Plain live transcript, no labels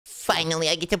Finally,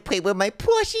 I get to play with my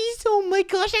plushies. Oh my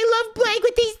gosh, I love playing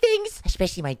with these things.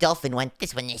 Especially my dolphin one.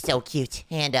 This one is so cute.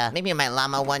 And maybe my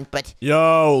llama one, but...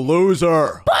 Yo,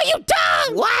 loser. Boy, you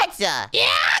dumb! What? Yeah!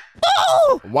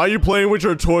 Oh! Why are you playing with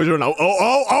your toys right now?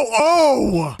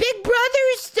 Oh! Big brother,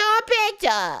 stop it!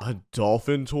 A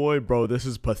dolphin toy? Bro, this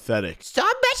is pathetic.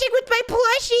 Stop messing with my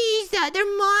plushies! They're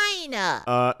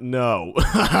mine! No.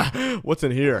 What's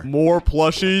in here? More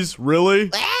plushies? Really?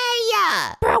 Hey!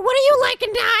 Bro, what are you, like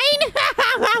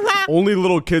 9? Only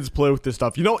little kids play with this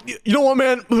stuff. You know what,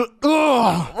 man? Ugh.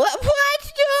 What?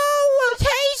 No!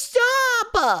 Hey,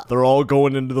 stop! They're all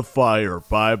going into the fire.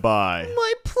 Bye-bye.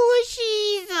 My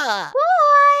plushies!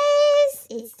 Boys,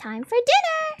 it's time for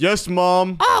dinner. Yes,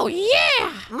 Mom. Oh,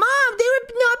 yeah! Mom, they were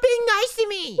not being nice to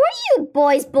me! Were you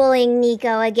boys bullying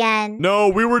Nico again? No,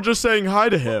 we were just saying hi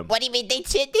to him. What do you mean? They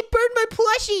burned my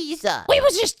plushies! We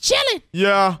was just chilling.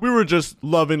 Yeah, we were just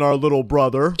loving our little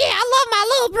brother. Yeah, I love my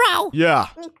little bro. Yeah.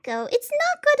 Nico, it's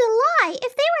not good to lie.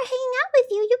 If they were hanging out with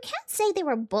you, you can't say they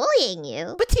were bullying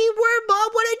you. But they were, Mom.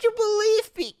 Why didn't you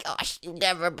believe me? Gosh, you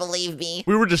never believe me.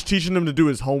 We were just teaching him to do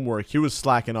his homework. He was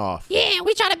slacking off. Yeah,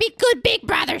 we try to be good big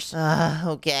brothers.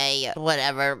 Okay,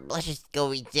 whatever. Let's just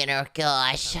go eat dinner.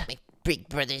 Gosh, my big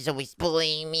brother's always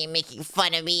bullying me, making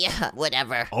fun of me.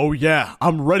 Whatever. Oh, yeah.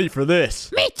 I'm ready for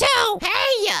this. Me too.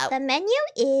 Hey! The menu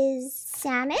is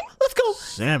salmon. Let's go.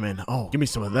 Salmon. Oh, give me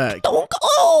some of that. Oh!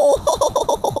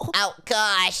 Oh,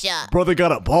 gosh. Brother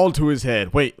got a ball to his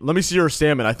head. Wait, let me see your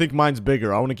salmon. I think mine's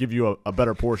bigger. I want to give you a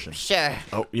better portion. Sure.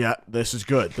 Oh, yeah. This is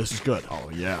good. This is good. Oh,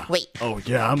 yeah. Wait. Oh,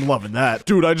 yeah. I'm loving that.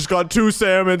 Dude, I just got 2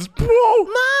 salmons. Whoa.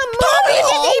 Mom, you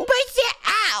just ate my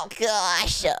Ow,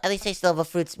 gosh. At least I still have a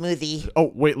fruit smoothie.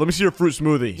 Oh, wait. Let me see your fruit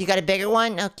smoothie. You got a bigger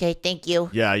one? Okay, thank you.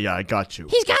 Yeah, I got you.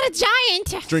 He's got a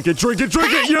giant. Drink it.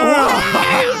 Yeah!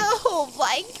 Oh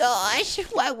my gosh.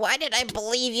 Why did I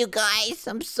believe you guys?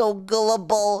 I'm so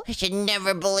gullible. I should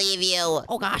never believe you.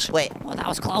 Oh, gosh. Wait. Oh, that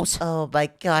was close. Oh my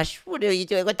gosh. What are you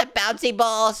doing with the bouncy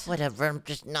balls? Whatever. I'm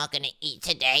just not gonna eat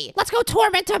today. Let's go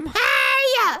torment him. Hey!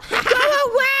 Go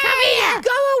away! Come here.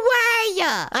 Go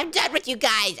away! I'm done with you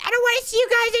guys. I don't want to see you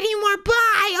guys anymore.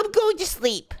 Bye. I'm going to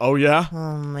sleep. Oh, yeah?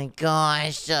 Oh my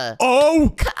gosh. Oh!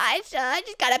 Gosh, I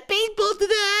just got a baseball to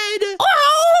the head.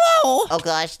 Oh! Oh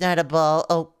gosh, not a ball.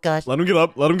 Oh gosh. Let him get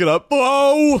up.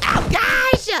 Oh! Oh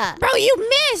gosh! Bro, you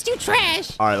missed. You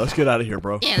trash. All right, let's get out of here,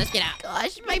 bro. Yeah, let's get out.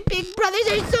 Gosh, my big brothers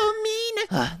are so mean.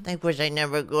 I wish I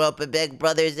never grew up with big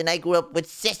brothers and I grew up with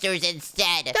sisters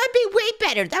instead. That'd be way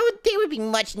better. They would be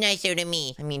much nicer to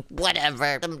me. I mean,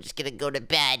 whatever. I'm just gonna go to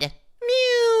bed.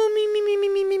 Mew, mew, mew, mew,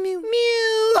 mew, mew, mew,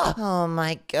 mew. Oh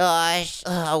my gosh.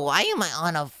 Why am I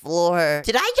on a floor?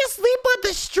 Did I just sleep on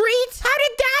the streets? How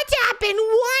did that happen?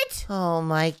 What? Oh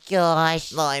my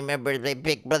gosh. Well, I remember my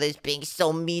big brothers being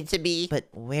so mean to me. But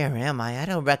where am I? I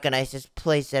don't recognize this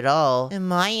place at all.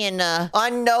 Am I in a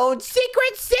unknown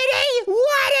secret city?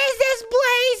 What is this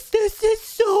place? This is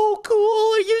so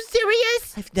cool. Are you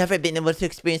serious? I've never been able to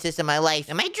experience this in my life.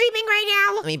 Am I dreaming right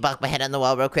now? Let me bonk my head on the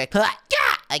wall real quick.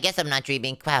 I guess I'm not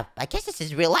dreaming. Wow, I guess this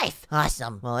is real life.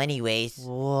 Awesome. Well, anyways.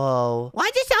 Whoa. Why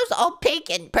is this house all pink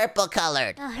and purple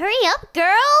colored? Hurry up,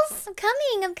 girls. I'm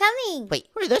coming. Wait,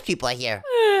 who are those people I hear?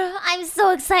 I'm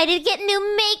so excited to get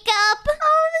new makeup.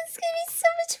 Oh, this is gonna be so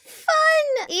much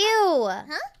fun. Ew.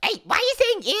 Huh? Hey, why are you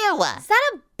saying ew? Is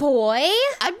that a boy?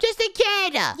 I'm just a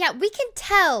kid. Yeah, we can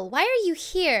tell. Why are you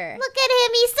here? Look at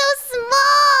him. He's so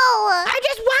small. I'm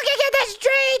just walking in the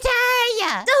street.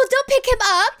 Hey! No, don't pick him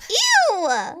up. Ew.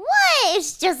 What?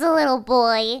 It's just a little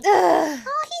boy. Ugh.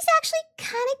 Oh, he's actually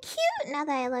kind of cute now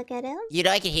that I look at him. You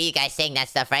know I can hear you guys saying that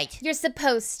stuff, right? You're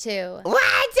supposed to.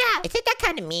 What? Isn't that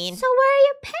kind of mean? So where are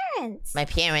your parents? My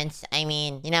parents, I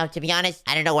mean, to be honest,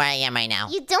 I don't know where I am right now.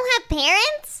 You don't have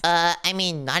parents? I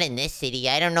mean, not in this city.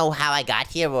 I don't know how I got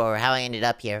here or how I ended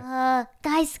up here.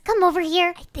 Guys, come over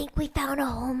here. I think we found a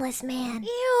homeless man.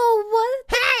 Ew, what?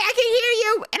 Hey, I can hear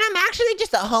you! And I'm actually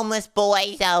just a homeless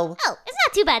boy, so... Oh, it's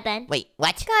not too bad then. Wait,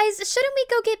 what? Guys, shouldn't we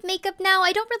go get makeup now?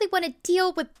 I don't really want to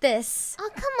deal with this. Oh,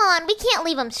 come on. We can't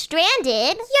leave him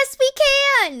stranded. Yes, we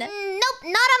can. Nope, not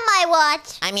on my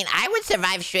watch. I mean, I would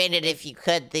survive stranded if you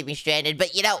could leave me stranded,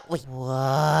 but wait,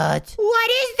 what?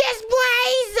 What is this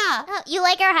place? You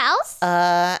like our house?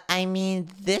 I mean,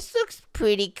 this looks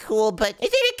pretty cool, but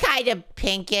isn't it kind of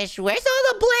pinkish? Where's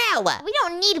all the blue? We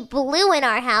don't need blue in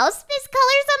our house. This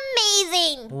color's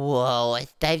amazing. Whoa,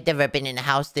 I've never been in a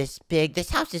house this big. This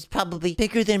house is probably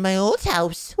bigger than my old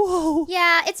house. Whoa.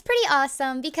 Yeah, it's pretty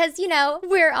awesome because,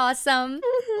 we're awesome.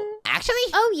 Actually?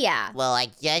 Oh, yeah. Well, I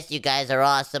guess you guys are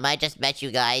awesome. I just met you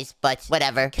guys, but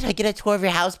whatever. Can I get a tour of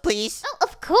your house, please? Oh,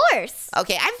 of Of course.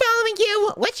 Okay, I'm following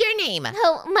you. What's your name?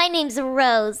 Oh, my name's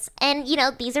Rose. And,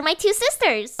 these are my two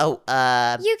sisters. Oh,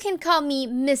 You can call me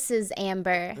Mrs.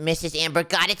 Amber. Mrs. Amber,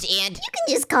 got it, and You can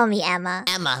just call me Emma.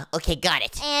 Emma. Okay, got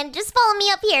it. And just follow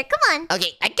me up here. Come on.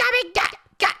 Okay, I got it.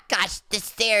 Gosh, the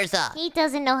stairs up. He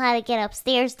doesn't know how to get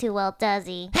upstairs too well, does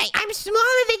he? Hey, I'm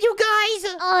smaller than you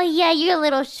guys. Oh, yeah, you're a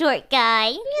little short guy.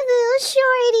 You're a little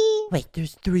shorty. Wait,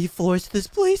 there's 3 floors to this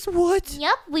place? What?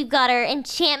 Yep, we've got our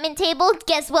enchantment table.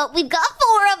 Guess what? We've got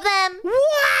 4 of them.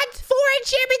 What? 4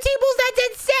 enchantment tables? That's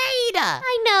insane.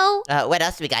 I know. What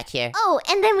else we got here? Oh,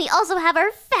 and then we also have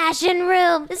our fashion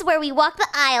room. This is where we walk the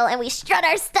aisle and we strut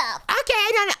our stuff. Okay,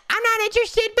 I'm not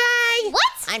interested. Bye. What?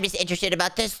 I'm just interested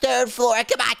about this 3rd floor.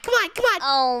 Come on.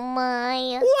 Oh,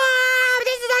 my. Wow,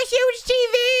 this is a huge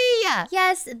TV.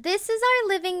 Yes, this is our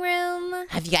living room.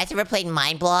 Have you guys ever played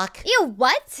Mind Block? Ew,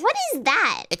 what? What is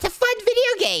that? It's a fun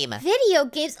video game. Video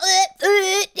games.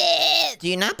 Do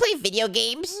you not play video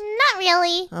games? Not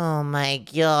really. Oh my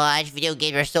gosh, video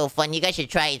games are so fun. You guys should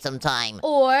try it sometime.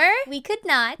 Or we could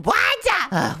not.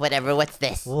 What? Whatever, what's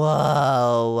this?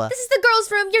 Whoa. This is the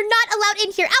girls' room. You're not allowed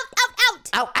in here.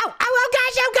 Out. Oh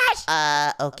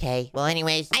gosh. Okay. Well,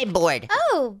 anyways, I'm bored.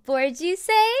 Oh, bored you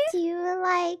say? Do you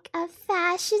like a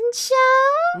fashion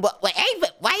show? Wait, hey,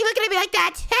 why are you looking at me like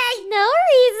that? Hey! No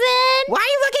reason. Why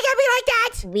are you looking at me like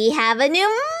that? We have a new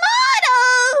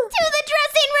model. To the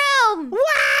dressing room.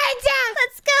 What?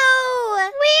 Let's go.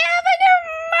 We have a new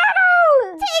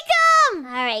model. Take him.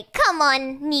 All right, come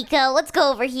on, Nico. Let's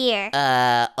go over here.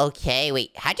 Okay.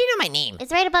 Wait, how'd you know my name?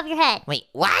 It's right above your head. Wait,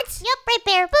 what? Yep, right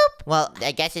there. Boop. Well,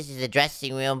 I guess this is the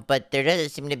dressing room, but there doesn't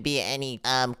seem to be any,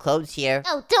 clothes here.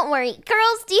 Oh, don't worry.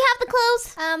 Girls, do you have the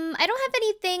clothes? I don't have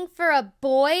anything for a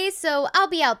boy, so I'll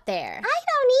be out there. I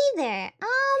don't either.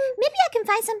 Maybe I can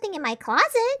find something in my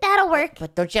closet. That'll work.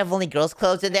 But don't you have only girls'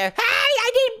 clothes in there? Hey,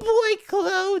 I need boy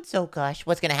clothes. Oh gosh,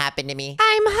 what's gonna happen to me?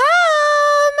 I'm home.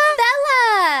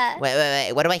 Bella!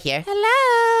 Wait, what do I hear?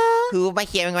 Hello. Who am I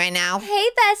hearing right now? Hey,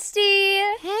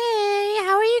 bestie. Hey,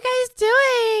 how are you guys doing?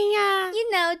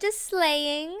 Just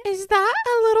slaying. Is that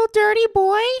a little dirty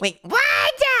boy? Wait, what?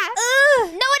 No,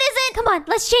 it isn't. Come on,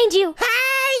 let's change you. Hey!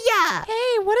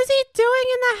 Hey, what is he doing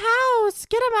in the house?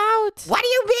 Get him out. What do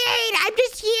you mean? I'm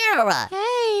just here.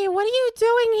 Hey, what are you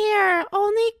doing here?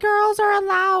 Only girls are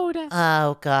allowed.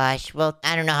 Oh gosh, well,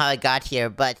 I don't know how I got here,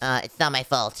 but it's not my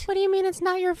fault. What do you mean it's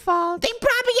not your fault? They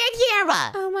brought me in here.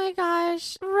 Oh my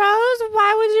gosh. Rose,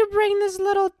 why would you bring this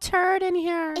little turd in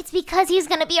here? It's because he's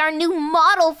gonna be our new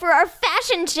model for our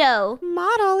fashion show.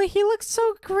 Model? He looks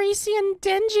so greasy and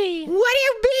dingy. What do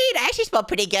you mean? I actually smell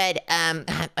pretty good.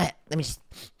 Let me just...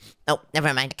 Oh,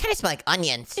 never mind. I kind of smell like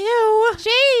onions. Ew.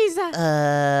 Jeez.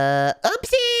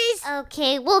 Oopsies.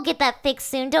 Okay, we'll get that fixed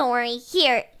soon. Don't worry.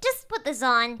 Here, just put this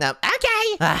on. No,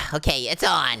 okay. Okay, it's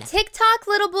on. Tick-tock,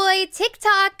 little boy,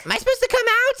 tick-tock. Am I supposed to come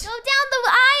out? Go down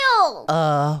the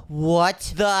aisle.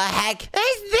 What the heck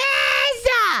is this?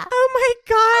 Oh my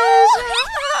gosh.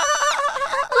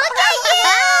 Look at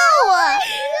you!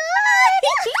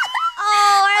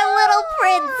 Oh, our little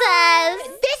princess.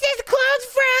 This is clothes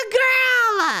for a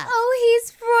girl. Oh, he's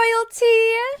royalty.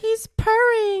 He's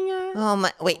purring. Oh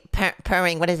my, wait,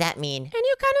 purring, what does that mean? And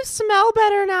you kind of smell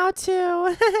better now,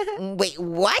 too. Wait,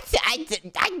 what? I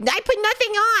put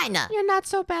nothing on. You're not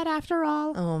so bad after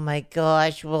all. Oh my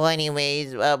gosh, well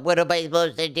anyways, what am I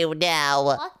supposed to do now?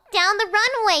 Walk down the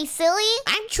runway, silly.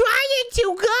 I'm trying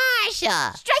to, gosh.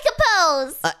 Strike a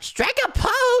pose. Strike a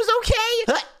pose, okay?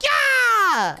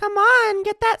 Yeah! Come on,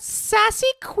 get that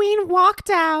sassy queen walk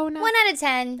down. 1 out of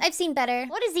 10. I've seen better.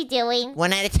 What is he doing?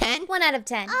 1 out of 10? 1 out of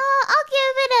 10. I'll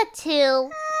give it a 2.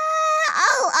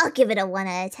 I'll give it a 1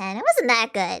 out of 10. It wasn't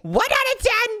that good. 1 out of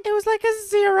 10? It was like a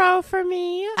 0 for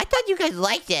me. I thought you guys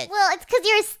liked it. Well, it's because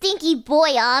you're a stinky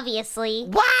boy, obviously.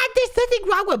 What? There's nothing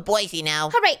wrong with boys, you know.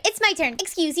 All right, it's my turn.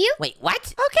 Excuse you. Wait,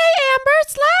 what? Okay, Amber,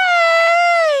 slay!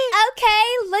 Okay,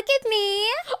 look at me.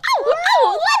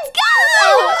 Oh, let's go!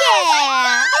 Oh,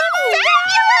 yeah!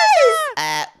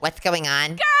 Fabulous! What's going on?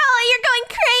 Girl, you're going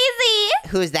crazy!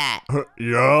 Who's that?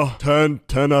 Yeah, 10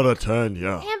 out of 10,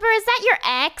 yeah. Amber, is that your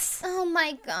ex? Oh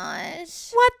my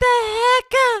gosh. What the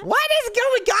heck? What is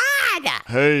going on?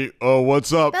 Hey,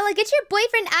 what's up? Bella, get your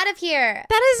boyfriend out of here.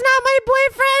 That is not my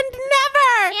boyfriend,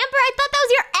 never! Amber, I thought that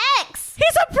was your ex!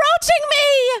 He's approaching me!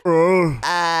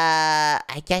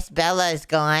 I guess Bella is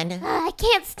gone. I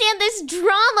can't stand this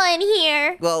drama in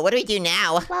here. Well, what do we do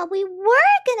now? Well, we were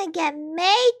gonna get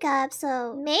makeup,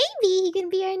 so maybe he can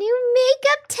be our new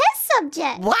makeup test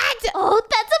subject. What? Oh,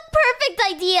 that's a perfect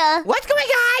idea. What's going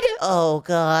on? Oh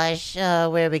gosh,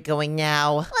 where are we going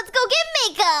now? Let's go get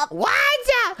makeup. What?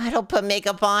 I don't put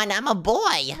makeup on. I'm a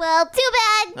boy. Well, too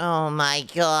bad. Oh my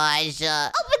gosh.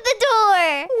 Open the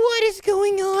door. What is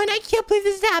going on? I can't believe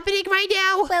this is happening right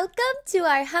now. Welcome to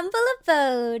our humble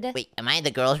abode. Wait, am I in the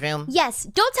girls' room? Yes,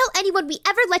 don't tell anyone we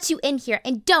ever let you in here,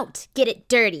 and don't get it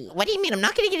dirty. What do you mean? I'm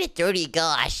not gonna get it dirty,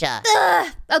 gosh.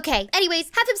 Ugh. Okay, anyways,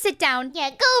 have him sit down.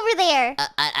 Yeah, go over there.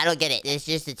 I don't get it. It's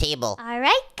just a table. All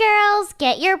right, girls,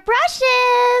 get your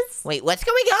brushes. Wait, what's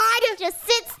going on? Just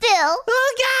sit still.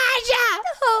 Oh gosh!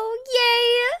 Oh,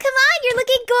 yay. Come on, you're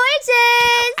looking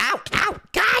gorgeous. Ow! Ow!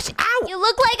 Gosh! Ow! You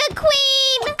look like a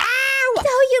queen. Ow!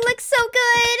 Oh, you look so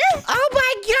good. Oh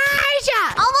my gosh!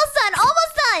 Almost done,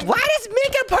 almost done. Why does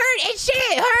makeup hurt? It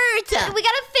shouldn't hurt. We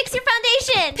gotta fix your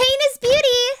foundation. Pain is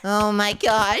beauty. Oh my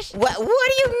gosh! What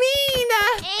do you mean?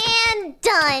 And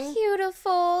done.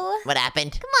 Beautiful. What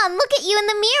happened? Come on, look at you in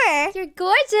the mirror. You're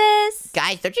gorgeous.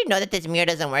 Guys, don't you know that this mirror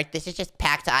doesn't work? This is just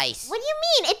packed ice. What do you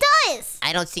mean? It does.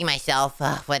 I don't see myself.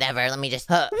 Whatever. Let me just.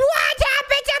 What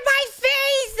happened to my face?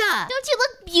 Don't you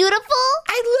look beautiful?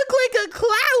 I look like a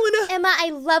clown. Emma, I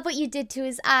love what you did to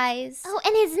his eyes. Oh,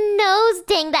 and his nose,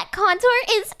 dang, that contour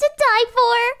is to die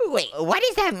for. Wait, what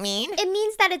does that mean? It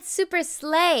means that it's super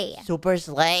slay. Super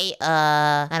sleigh?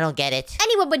 I don't get it.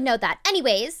 Anyone would know that.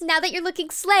 Anyways, now that you're looking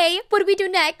slay, what do we do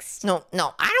next? No, I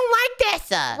don't like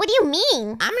this. What do you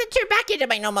mean? I'm gonna turn back into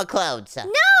my normal clothes. No!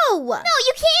 No,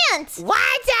 you can't.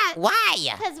 What? Why?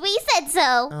 Because we said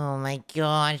so. Oh my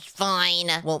gosh, fine.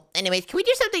 Well, anyways, can we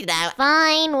do something now?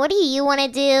 Fine, what do you want to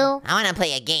do? I wanna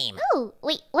play a game. Oh,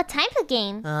 wait, what type of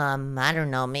game? I don't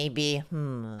know, maybe,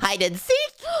 hide and seek?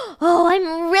 Oh,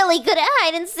 I'm really good at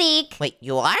hide and seek. Wait,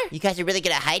 you are? You guys are really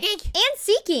good at hiding? And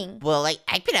seeking. Well, I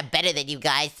bet I'm better than you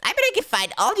guys. I bet I can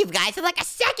find all you guys in like a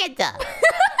second.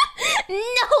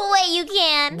 No way you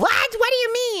can. What? What do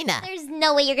you mean? There's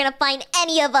no way you're gonna find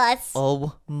any of us.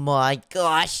 Oh my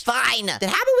gosh. Fine. Then how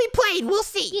about we play and we'll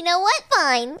see? You know what?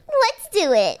 Fine. Let's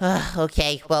do it.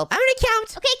 Okay, well, I'm gonna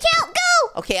count. Okay, count,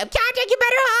 go. Okay, I'm counting. You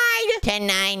better hide. 10,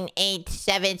 9, 8,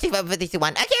 7, 6, 5, 4, 3, 2,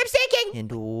 1. Okay, I'm sinking.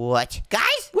 And what?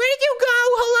 Guys, where did you go?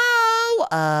 Hello?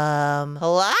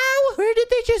 Hello? Where did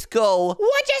they just go?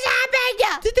 What just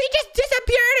happened? Did they just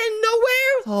disappear out of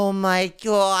nowhere? Oh my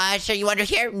gosh. Are you under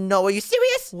here? No, are you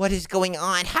serious? What is going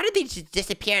on? How did they just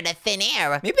disappear into thin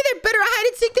air? Maybe they're better at hide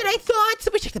and seek than I thought.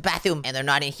 Let me check the bathroom. And they're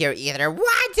not in here either.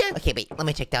 What? Okay, wait. Let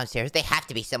me check downstairs. They have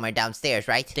to be somewhere downstairs,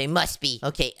 right? They must be.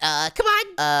 Okay, come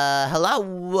on.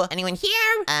 Hello? Anyone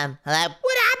here? Hello?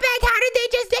 What happened? How did they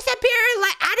just disappear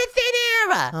like out of thin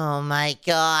air? Oh my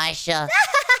gosh.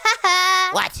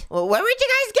 What? Where would you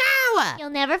guys go? You'll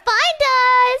never find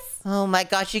us. Oh my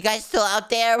gosh, you guys still out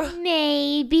there?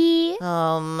 Maybe.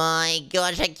 Oh my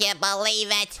gosh, I can't believe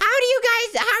it. How are you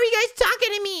guys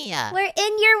talking to me? We're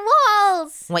in your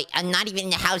walls. Wait, I'm not even in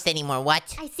the house anymore.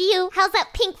 What? I see you. How's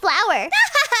that pink flower?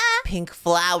 Pink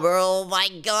flower, oh my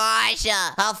gosh.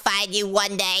 I'll find you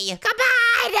one day. Come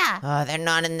on. Oh, they're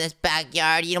not in this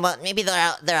backyard. You know what? Maybe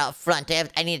they're out front.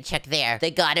 I need to check there.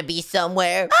 They gotta be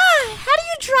somewhere. How do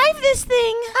you drive this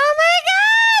thing? Oh my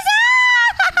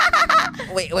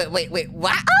Wait,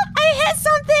 what? I hit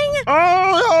something.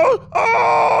 Oh!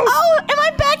 Oh, am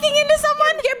I backing into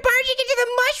someone? You're barging into the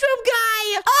mushroom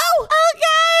guy. Oh,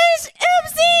 gosh.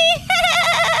 Oopsie.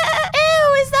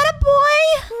 Ew, is that a boy?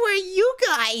 Who are you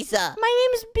guys? My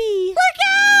name's B.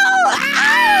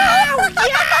 Ow!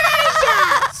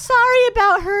 Gosh! Sorry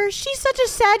about her. She's such a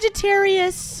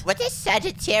Sagittarius. What is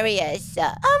Sagittarius? Oh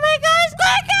my gosh,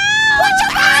 let go! What's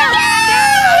gosh!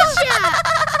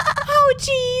 Oh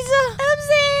jeez.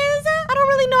 Oopsies. I don't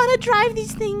really know how to drive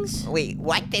these things. Wait,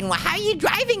 what then? How are you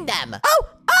driving them? Oh,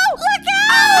 look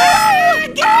out!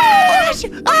 Oh, gosh!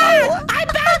 Oh, I'm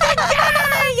about to die!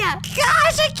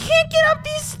 Gosh, I can't get up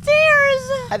these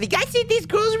stairs. Have you guys seen these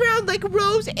girls around like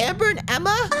Rose, Amber, and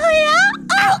Emma? Oh yeah?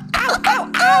 Ow!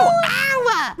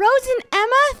 Rose and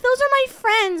Emma, those are my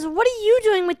friends. What are you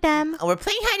doing with them? Oh, we're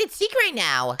playing hide and seek right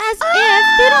now. As if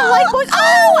they don't like boys.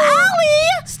 Oh,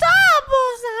 Allie! Stop!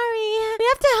 Sorry. We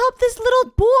have to help this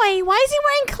little boy. Why is he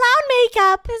wearing clown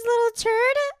makeup? His little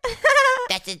turd?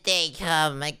 That's the thing.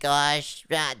 Oh my gosh.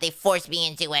 They forced me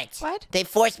into it. What? They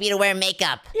forced me to wear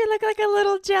makeup. You look like a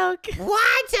little joke.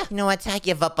 What? You know what? I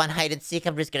give up on hide and seek.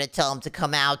 I'm just gonna tell them to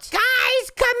come out.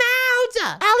 Guys, come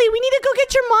out! Allie, we need to go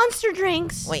get your monster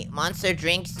drinks. Wait, monster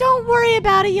drinks? Don't worry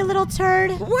about it, you little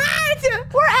turd. What?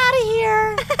 We're out of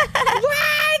here.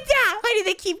 What? Why do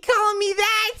they keep calling me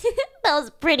that? That was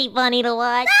pretty funny to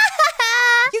watch.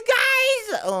 You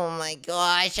guys! Oh my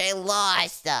gosh, I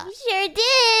lost. You sure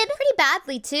did. Pretty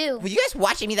badly, too. Were you guys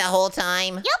watching me that whole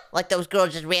time? Yep. Like those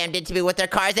girls just rammed into me with their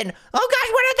cars and, oh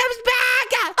gosh, one of them's back!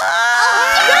 Oh,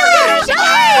 gosh!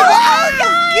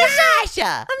 Oh gosh!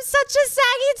 gosh! I'm such a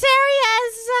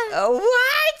Sagittarius.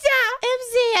 What?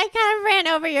 Oopsie, I kind of ran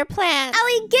over your plant.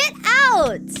 Allie, get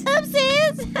out!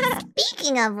 Oopsies.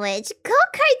 Speaking of which,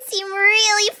 go-karts seem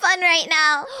really fun right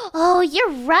now. Oh,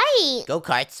 you're right.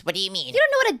 Go-karts? What do you mean? You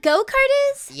don't know what a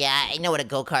go-kart is? Yeah, I know what a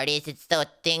go-kart is. It's the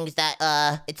things that,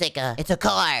 it's a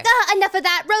car. Enough of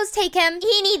that. Rose, take him.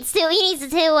 He needs to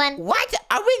do one. What?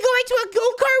 Are we going to a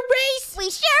go-kart race? We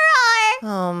sure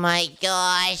are. Oh my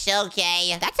gosh,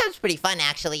 okay. That sounds pretty fun,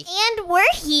 actually. And we're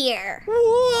here.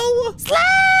 Whoa! Slay!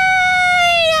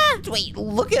 Wait,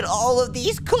 look at all of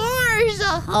these cars!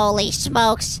 Holy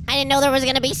smokes. I didn't know there was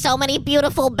gonna be so many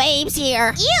beautiful babes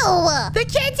here. Ew. The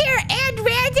kids here and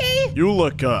Randy! You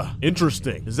look,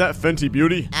 interesting. Is that Fenty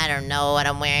Beauty? I don't know what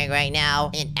I'm wearing right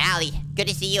now. And Allie, good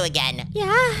to see you again.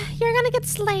 Yeah, you're gonna get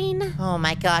slain. Oh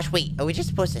my gosh, wait, are we just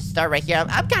supposed to start right here?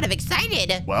 I'm kind of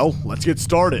excited. Well, let's get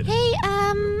started. Hey,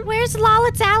 where's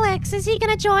Lolit's Alex? Is he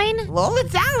gonna join? Lol,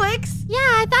 it's Alex. Yeah,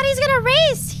 I thought he's gonna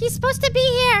race. He's supposed to be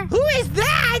here. Who is that?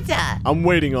 I'm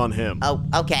waiting on him. Oh,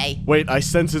 okay. Wait, I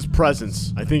sense his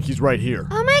presence. I think he's right here.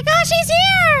 Oh my gosh, he's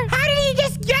here! How did he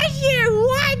just get here?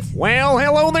 What? Well,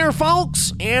 hello there,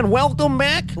 folks, and welcome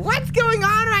back. What's going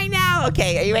on right now?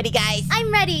 Okay, are you ready, guys?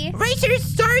 I'm ready. Racers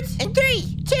starts in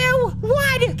 3, 2, 1, go!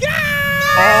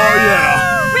 Oh,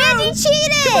 yeah. Randy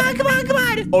cheated. Come on, come on, come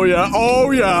on! Oh, yeah.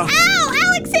 Oh, yeah. Ow,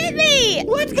 Alex hit me.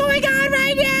 What's going on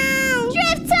right now?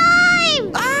 Drift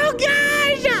time. Oh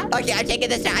gosh! Okay, I'm taking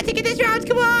this round. I'm taking this round.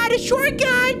 Come on,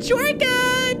 shortcut,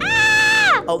 shortcut.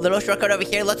 Ah! Oh, little shortcut over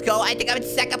here. Let's go. I think I'm in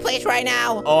second place right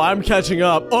now. Oh, I'm catching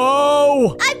up.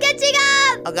 Oh! I'm catching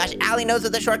up. Oh gosh, Allie knows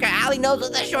of the shortcut. Allie knows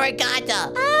of the shortcut.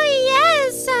 Oh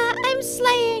yes, I'm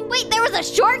slaying. Wait, there was a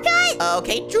shortcut?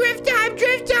 Okay, drift time,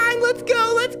 drift time. Let's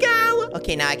go, let's go.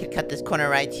 Okay, now I can cut this corner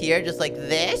right here, just like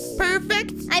this.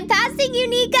 Perfect. I'm passing you,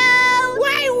 Nico.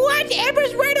 Wait, what?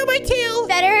 Amber's right on my tail.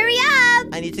 Better hurry up.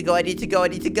 I need to go, I need to go, I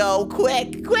need to go.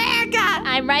 Quick, quick.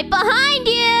 I'm right behind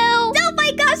you. Oh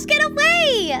my gosh, get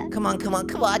away. Come on, come on,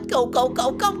 come on. Go, go,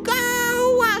 go, go, go.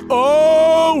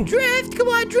 Oh! Drift, come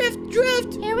on, drift,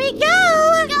 drift. Here we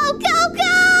go. Go, go,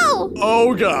 go.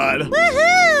 Oh, God.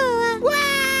 Woohoo!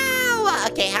 Wow.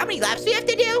 Okay, how many laps do we have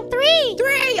to do? 3.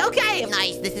 3, okay.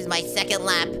 Nice, this is my second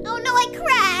lap. Oh no, I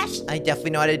crashed. I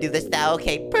definitely know how to do this now.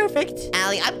 Okay, perfect.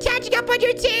 Allie, I'm catching up on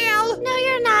your tail. No,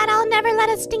 you're not. I'll never let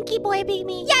a stinky boy beat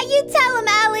me. Yeah, you tell him,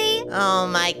 Allie. Oh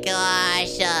my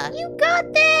gosh. You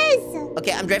got this.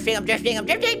 Okay, I'm drifting, I'm drifting, I'm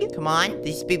drifting. Come on,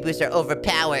 these speed boosts are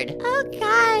overpowered. Oh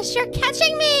gosh, you're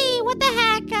catching me. What the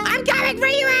heck? I'm coming for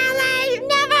you, Allie.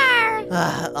 Never.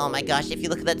 Oh my gosh, if you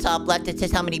look at the top left, it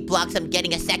says how many blocks I'm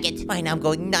getting a second. Right now I'm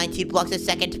going 19 blocks a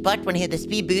second, but when I hit the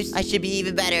speed boost, I should be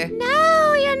even better.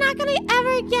 No, you're not gonna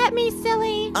ever get me,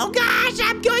 silly. Oh gosh,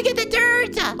 I'm going in the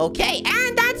dirt. Okay,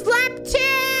 and that's lap 2.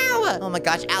 Oh my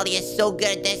gosh, Allie is so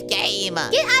good at this game.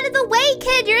 Get out of the way,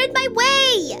 kid. You're in my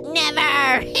way.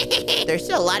 Never. There's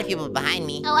still a lot of people behind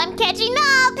me. Oh, I'm catching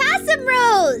up. Pass him,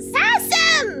 Rose. Pass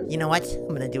him. You know what? I'm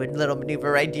gonna do a little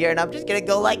maneuver right here, and I'm just gonna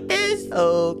go like this.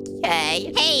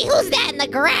 Okay. Hey, who's that in the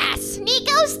grass?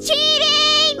 Nico's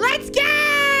cheating. Let's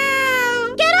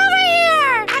go! Get over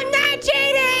here! I'm not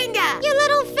cheating! You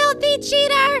little filthy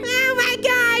cheater! Oh my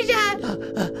gosh!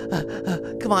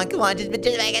 Come on, come on, just make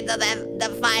it to the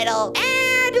final.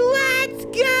 And let's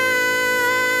go!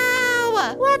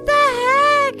 What the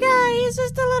heck? He's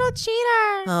just a little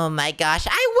cheater. Oh my gosh,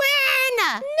 I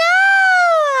win!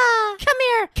 No! Come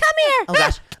here, come here! Oh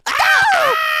gosh.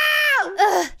 Ah!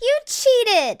 You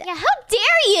cheated. Yeah, how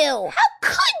dare you? How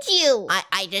could you?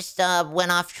 I just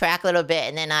went off track a little bit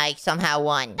and then I somehow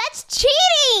won. That's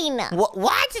cheating.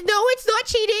 What? No, it's not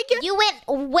cheating. You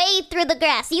went way through the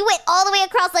grass. You went all the way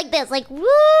across like this, like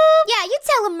whoop. Yeah, you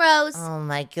tell him, Rose. Oh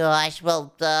my gosh.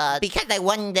 Well, because I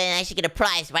won, then I should get a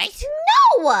prize, right?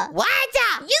 No. What?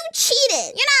 You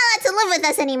cheated. You're not allowed to live with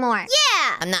us anymore.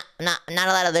 Yeah. I'm not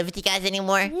allowed to live with you guys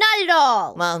anymore. Not at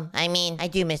all. Well, I mean, I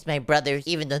do miss my brothers,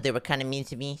 even though they were kind of mean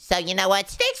to me. So, you know what?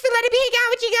 Thanks for letting me hang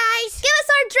out with you guys. Give us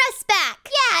our dress back.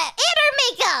 Yeah, and our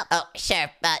makeup. Oh,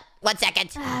 sure, but 1 second.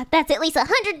 That's at least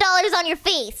 $100 on your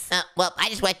face. Well, I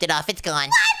just wiped it off. It's gone.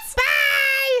 What?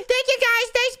 Bye! Thank you,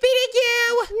 guys. Nice meeting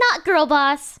you. Not girl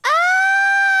boss.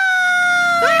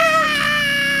 Ah,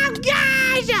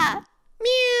 gosh!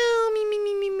 Mew, mew, mew,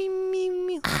 mew, mew, mew,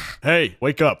 mew. Hey,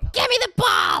 wake up. Give me the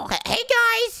ball! Hey,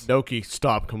 guys. Doki,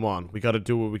 stop. Come on. We gotta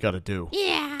do what we gotta do.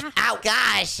 Yeah. Ow,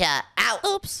 gosh. Ow.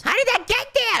 Oops. How did that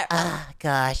get there?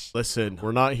 Gosh. Listen,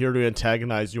 we're not here to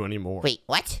antagonize you anymore. Wait,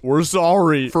 what? We're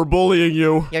sorry for bullying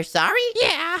you. You're sorry?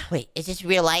 Yeah. Wait, is this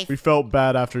real life? We felt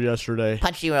bad after yesterday.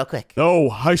 Punch you real quick. No,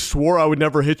 I swore I would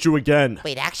never hit you again.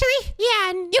 Wait, actually? Yeah,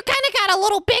 on. You kind of got a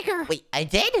little bigger. Wait, I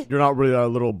did? You're not really our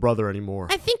little brother anymore.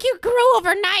 I think you grew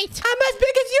overnight. I'm as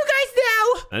big as you guys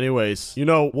now. Anyways, you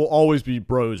know, we'll always be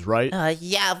bros, right?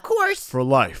 Yeah, of course. For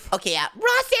life. Okay,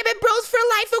 raw salmon bros for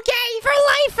life, okay? For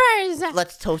lifers.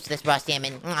 Let's toast this raw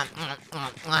salmon.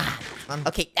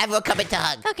 Okay, everyone come into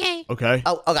hug. Okay. Okay.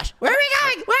 Oh gosh. Where are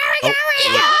we going? Where are we going?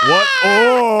 What?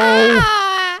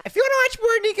 Oh! If you want to watch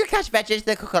more Nico Cash Fetches,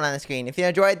 then click on the screen. If you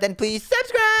enjoyed, then please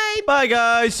subscribe. Bye,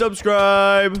 guys.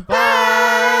 Subscribe.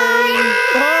 Bye.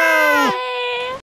 Bye.